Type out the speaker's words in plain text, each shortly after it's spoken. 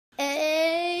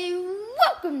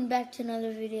Welcome back to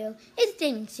another video. It's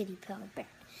Gaming City Power back,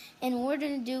 and we're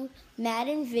gonna do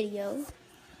Madden video.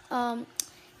 And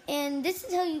this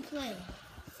is how you play.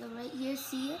 So right here,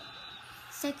 see it?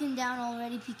 Second down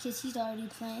already because he's already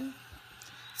playing.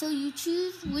 So you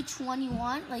choose which one you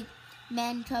want, like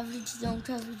man coverage, zone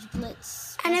coverage,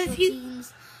 blitz, special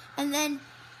teams, and then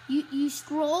you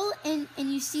scroll and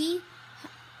you see,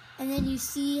 and then you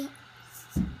see,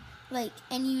 like,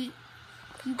 and you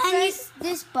press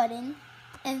this button,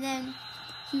 and then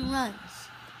he runs.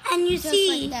 And you just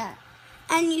see, like that.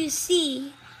 And you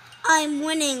see, I'm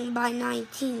winning by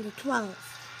 19-12.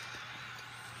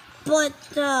 But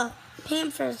the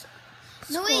Panthers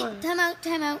No, scored. wait,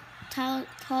 timeout. Call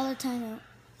a timeout.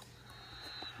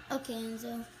 Okay,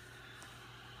 Enzo.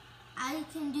 I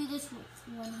can do this with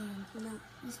one hand. No,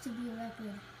 this could be a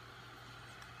record.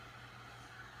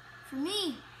 For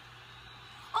me.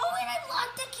 Oh, and I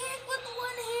blocked the kick with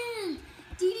one hand.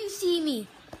 Did you see me?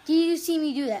 Did you see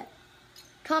me do that?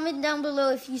 Comment down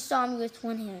below if you saw me with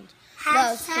one hand.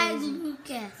 Hashtag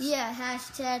Lucas. Yeah,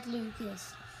 hashtag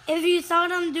Lucas. If you saw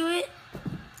them do it,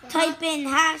 type in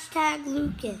hashtag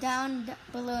Lucas. Down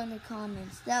below in the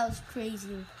comments. That was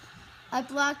crazy. I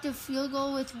blocked a field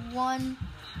goal with an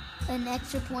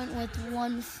extra point with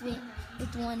one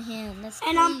hand. That's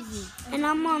crazy. And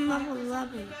I'm on level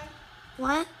 11.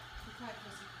 What?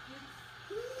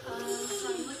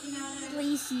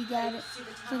 Lacey got it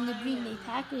from the Green Bay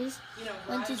Packers.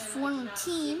 Went to his former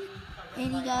team,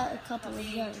 and he got a couple of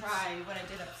yards.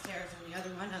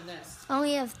 I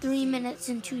only have 3 minutes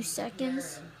and 2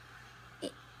 seconds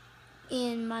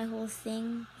in my whole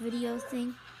video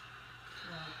thing.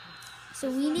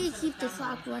 So we need to keep the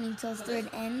clock running till third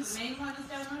ends.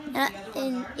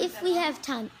 And if we have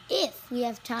time,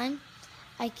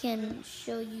 I can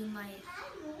show you my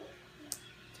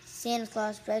Santa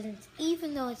Claus presents,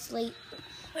 even though it's late.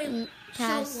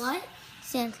 Past what?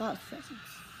 Santa Claus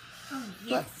presents. Oh,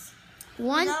 yes. But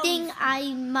one thing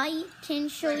I might can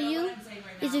show you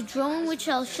is a drone, which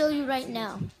I'll show you right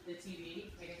now.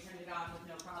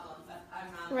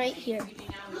 Right here.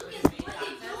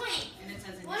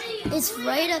 It's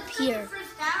right up here.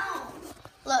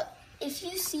 Look, if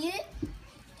you see it,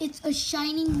 it's a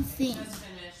shining thing.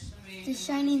 It's a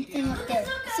shining thing up there.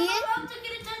 See it?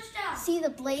 See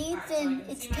the blades, and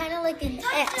it's kind of like an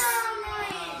X.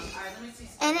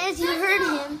 And as you heard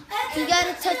him, he got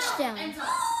a touchdown. And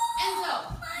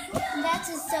that's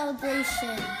his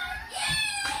celebration.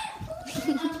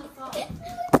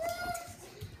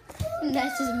 And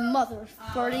that's his mother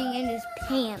farting in his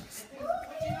pants.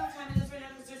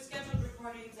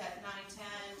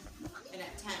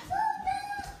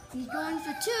 He's going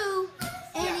for 2,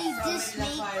 and he just made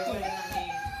it.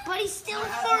 But he's still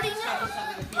farting.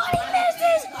 But he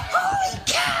misses. Holy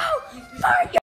cow!